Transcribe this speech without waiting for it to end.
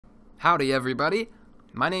Howdy everybody,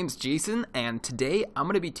 my name's Jason and today I'm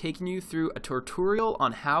going to be taking you through a tutorial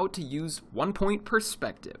on how to use one-point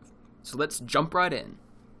perspective. So let's jump right in.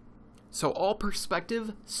 So all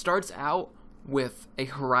perspective starts out with a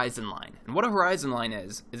horizon line. And what a horizon line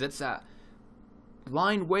is it's that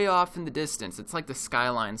line way off in the distance. It's like the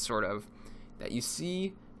skyline sort of that you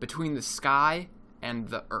see between the sky and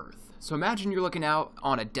the earth. So imagine you're looking out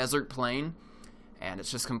on a desert plain and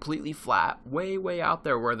it's just completely flat, way out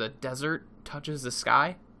there where the desert touches the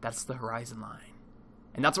sky. That's the horizon line.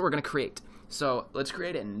 And that's what we're going to create. So let's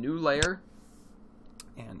create a new layer.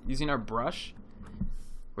 And using our brush,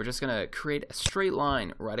 we're just going to create a straight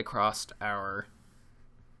line right across our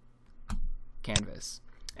canvas.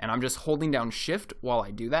 And I'm just holding down Shift while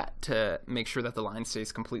I do that to make sure that the line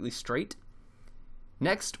stays completely straight.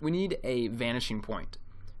 Next, we need a vanishing point.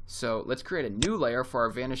 So let's create a new layer for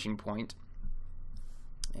our vanishing point.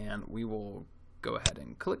 And we will go ahead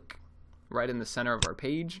and click right in the center of our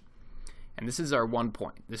page. And this is our 1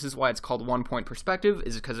 point. This is why it's called one-point perspective,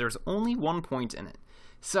 is because there's only 1 point in it.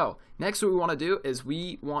 So next what we want to do is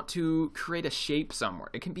we want to create a shape somewhere.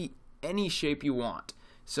 It can be any shape you want.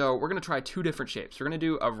 So we're going to try two different shapes. We're going to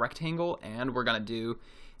do a rectangle and we're going to do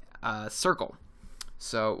a circle.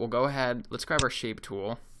 So we'll go ahead, let's grab our shape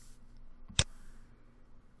tool.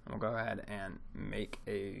 We'll go ahead and make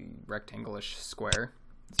a rectangle-ish square.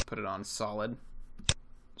 Let's put it on solid.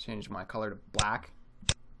 Change my color to black.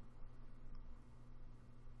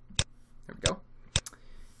 There we go.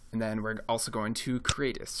 And then we're also going to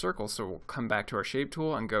create a circle. So we'll come back to our shape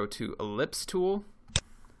tool and go to ellipse tool.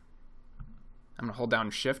 I'm going to hold down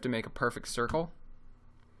Shift to make a perfect circle.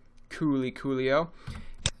 Coolio.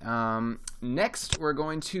 Next, we're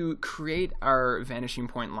going to create our vanishing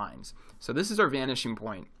point lines. So this is our vanishing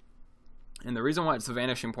point. And the reason why it's the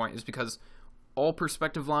vanishing point is because all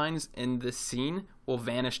perspective lines in this scene will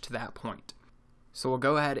vanish to that point. So we'll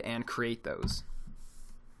go ahead and create those.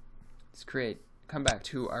 Let's come back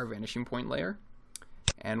to our vanishing point layer,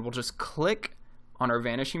 and we'll just click on our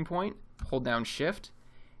vanishing point, hold down Shift,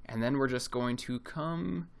 and then we're just going to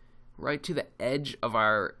come right to the edge of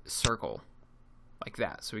our circle, like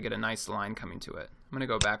that. So we get a nice line coming to it. I'm gonna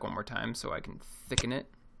go back one more time so I can thicken it.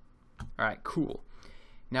 Alright, cool.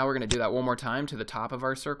 Now we're going to do that one more time to the top of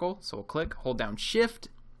our circle. So we'll click, hold down Shift.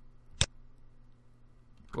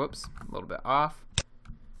 Whoops, a little bit off.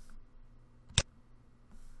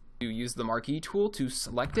 You use the marquee tool to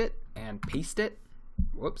select it and paste it.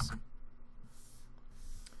 Whoops.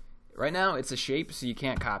 Right now it's a shape, so you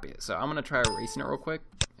can't copy it. So I'm going to try erasing it real quick.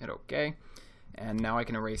 Hit OK. And now I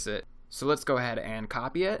can erase it. So let's go ahead and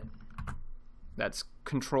copy it. That's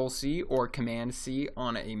Control-C or Command-C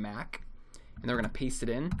on a Mac. And then we're going to paste it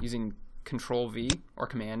in using Control-V or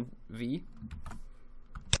Command-V.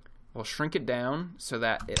 We'll shrink it down so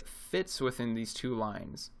that it fits within these two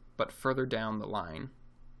lines, but further down the line.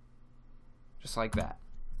 Just like that.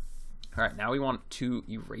 Alright, now we want to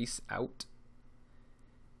erase out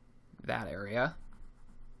that area.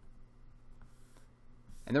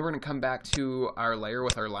 And then we're going to come back to our layer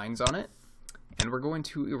with our lines on it, and we're going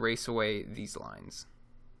to erase away these lines.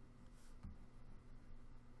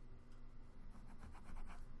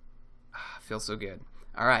 Feels so good.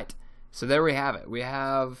 Alright, so there we have it.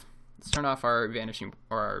 Let's turn off our vanishing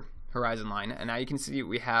or our horizon line, and now you can see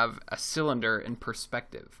we have a cylinder in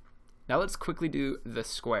perspective. Now let's quickly do the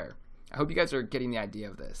square. I hope you guys are getting the idea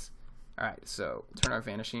of this. Alright, so we'll turn our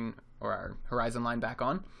vanishing or our horizon line back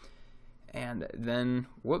on, and then,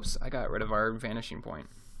 whoops, I got rid of our vanishing point.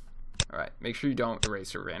 Alright, make sure you don't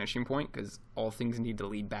erase your vanishing point because all things need to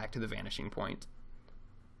lead back to the vanishing point.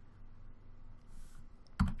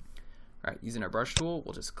 Alright, using our brush tool,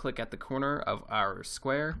 we'll just click at the corner of our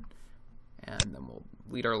square, and then we'll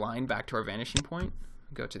lead our line back to our vanishing point,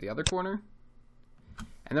 go to the other corner,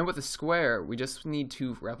 and then with the square, we just need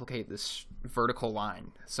to replicate this vertical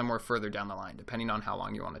line somewhere further down the line, depending on how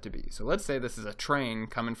long you want it to be. So let's say this is a train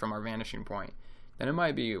coming from our vanishing point, then it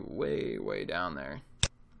might be way down there,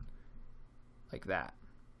 like that.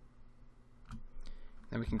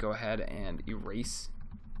 Then we can go ahead and erase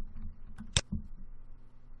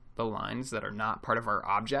the lines that are not part of our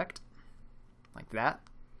object, like that.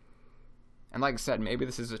 And like I said, maybe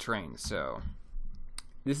this is a train, so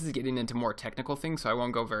this is getting into more technical things, so I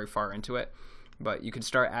won't go very far into it, but you could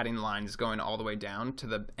start adding lines going all the way down to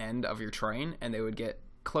the end of your train, and they would get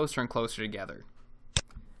closer and closer together.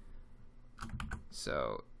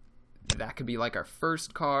 So that could be like our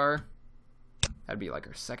first car, that'd be like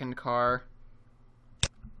our second car,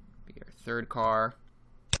 be our third car,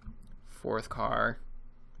 fourth car,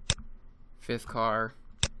 fifth car,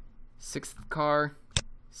 sixth car,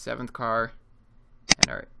 seventh car, and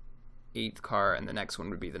our 8th car, and the next one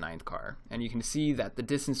would be the 9th car. And you can see that the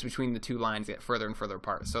distance between the two lines get further and further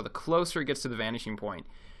apart. So the closer it gets to the vanishing point,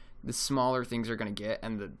 the smaller things are going to get,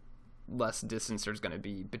 and the less distance there's going to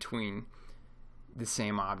be between the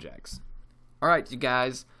same objects. Alright, you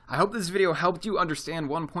guys, I hope this video helped you understand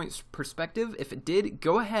 1 point perspective. If it did,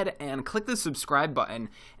 go ahead and click the subscribe button,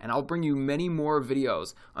 and I'll bring you many more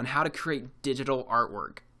videos on how to create digital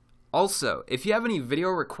artwork. Also, if you have any video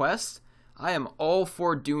requests, I am all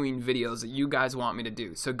for doing videos that you guys want me to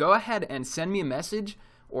do. So go ahead and send me a message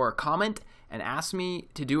or a comment and ask me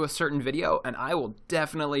to do a certain video, and I will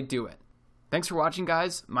definitely do it. Thanks for watching,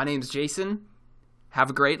 guys. My name's Jason. Have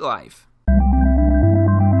a great life.